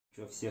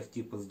Что, всех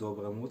типа с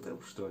добрым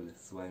утром, что ли?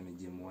 С вами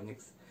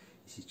Димоникс.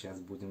 И сейчас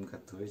будем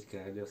готовить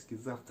королевский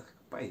завтрак.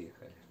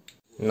 Поехали.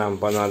 Нам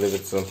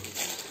понадобится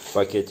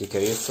пакетик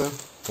риса.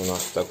 У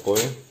нас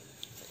такой.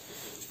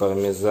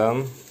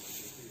 Пармезан.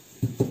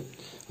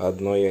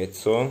 Одно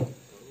яйцо.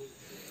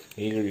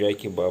 И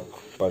люля-кебаб,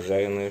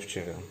 пожаренные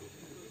вчера.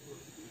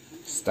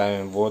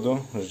 Ставим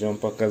воду. Ждем,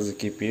 пока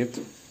закипит.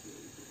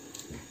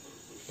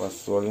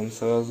 Посолим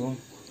сразу.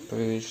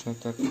 Прилично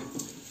так.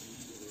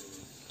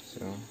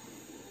 Все.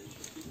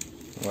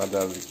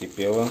 Вода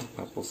закипела,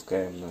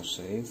 опускаем наш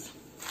рис.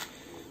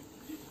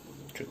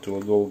 Что-то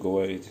его долго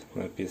варить,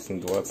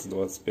 написано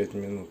 20-25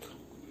 минут.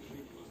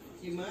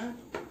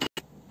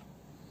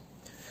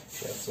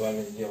 Сейчас с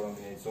вами сделаем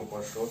яйцо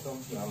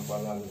пашотом. Нам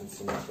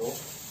понадобится мешок.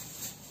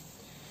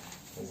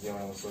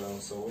 Сделаем в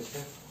своем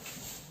соусе.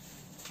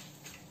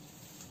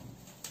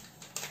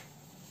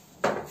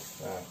 Так,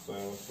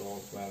 соевый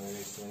соус, наверное,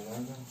 весь не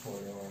надо.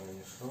 Выливаем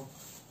мешок.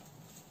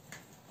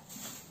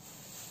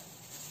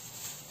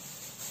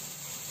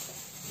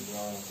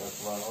 Делаем как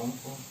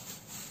воронку.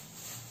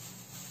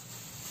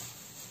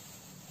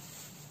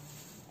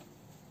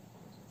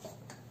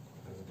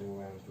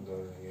 Разбиваем туда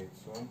же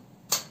яйцо.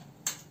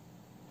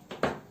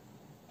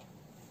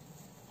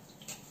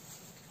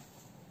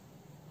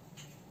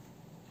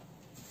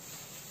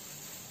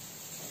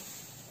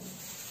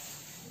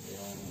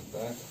 Делаем вот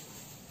так.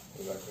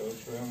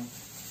 Закручиваем.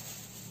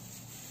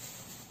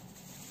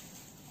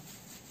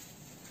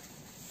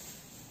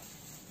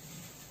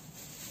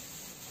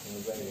 И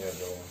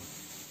завязываем.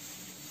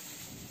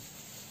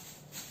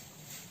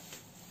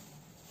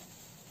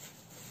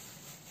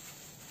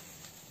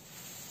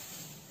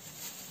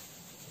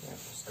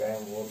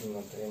 Опускаем воду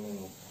на 3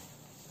 минуты.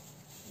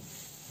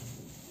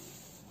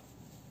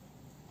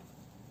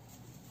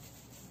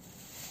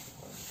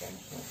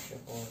 Конечно, вообще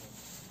полно.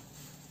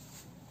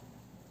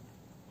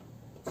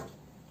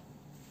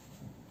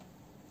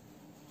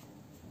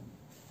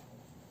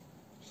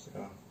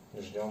 Все,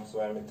 ждем с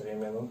вами 3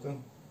 минуты.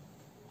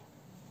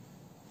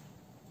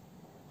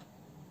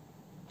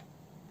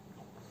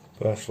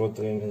 Прошло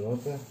 3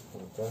 минуты.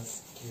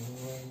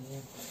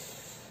 Вытаскиваем.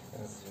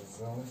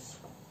 Развязалось.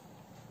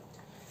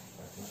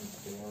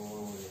 Надо его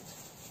вывалить.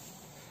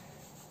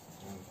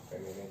 Пока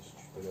горячий,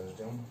 чуть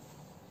подождем.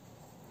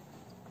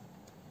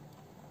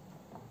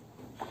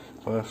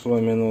 Прошло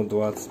минут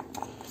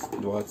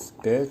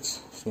 20-25.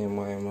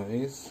 Снимаем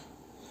рис.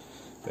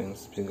 В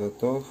принципе,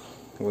 готов.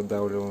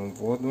 Выдавливаем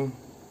воду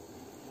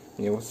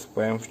и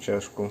высыпаем в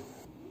чашку.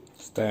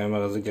 Ставим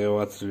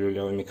разогреваться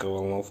люля в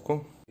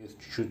микроволновку.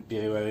 Чуть-чуть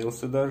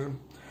переварился даже.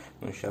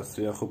 Но сейчас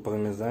сверху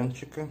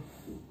пармезанчика.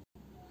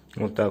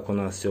 Вот так у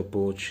нас все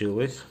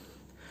получилось.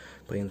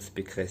 В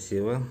принципе,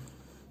 красиво.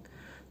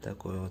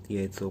 Такое вот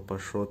яйцо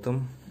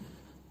пашотом.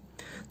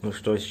 Ну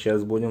что,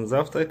 сейчас будем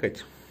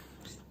завтракать.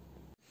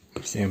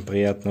 Всем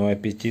приятного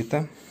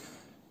аппетита.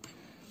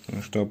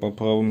 Ну что,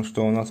 попробуем,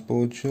 что у нас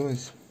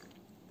получилось.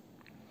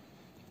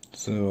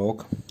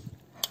 Сырок.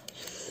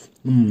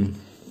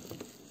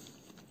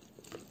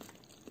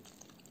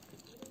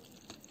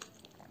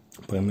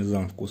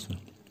 Пармезан вкусно.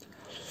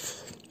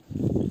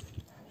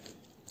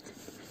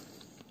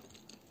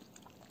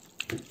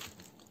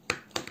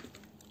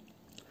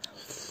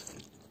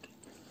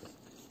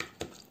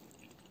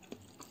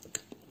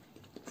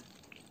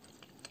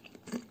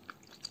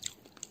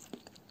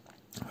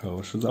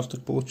 Хороший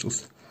завтрак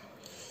получился.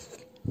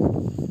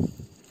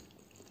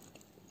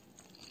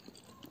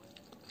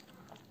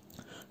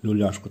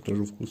 Люляшка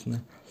тоже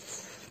вкусная.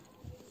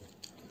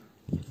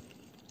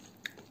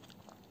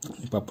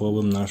 И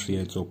попробуем наше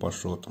яйцо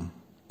пашотом.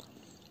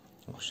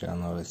 Вообще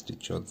оно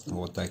растечет.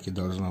 Вот так и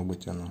должно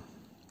быть оно.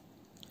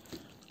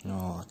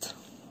 Вот.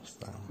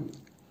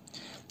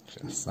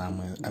 Сейчас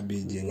самое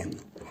объедение.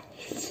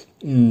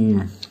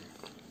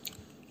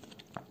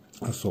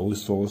 А соевый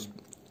соус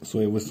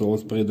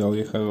придал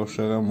ей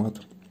хороший аромат.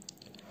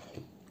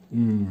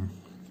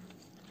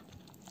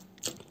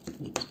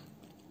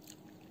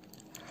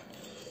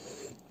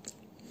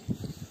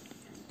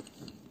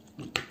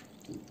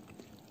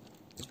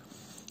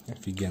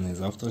 Офигенный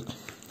завтрак.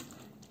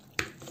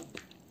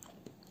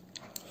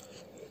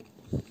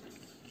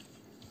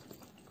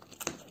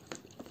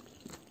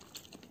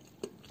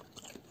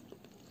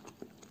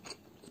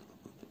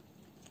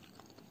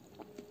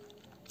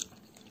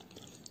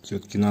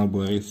 Все-таки надо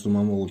было рис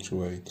самому лучше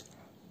варить.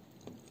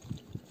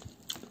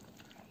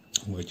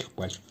 В этих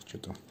пачках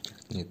что-то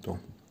не то.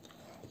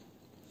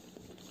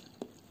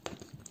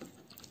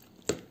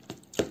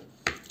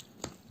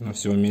 Но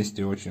все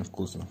вместе очень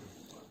вкусно.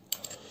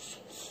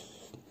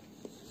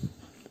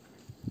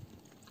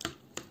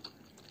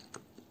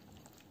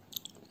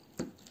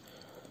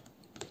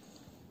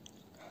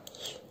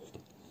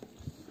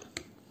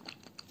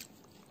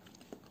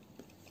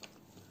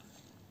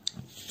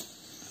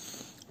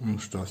 Ну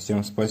что,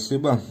 всем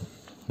спасибо.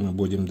 Мы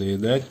будем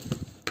доедать.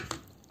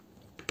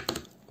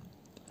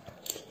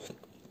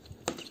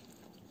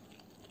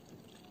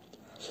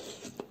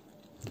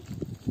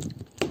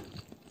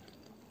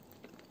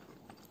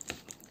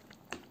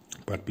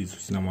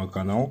 Подписывайтесь на мой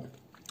канал.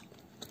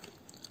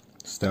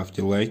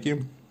 ставьте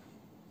лайки.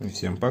 И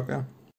всем пока.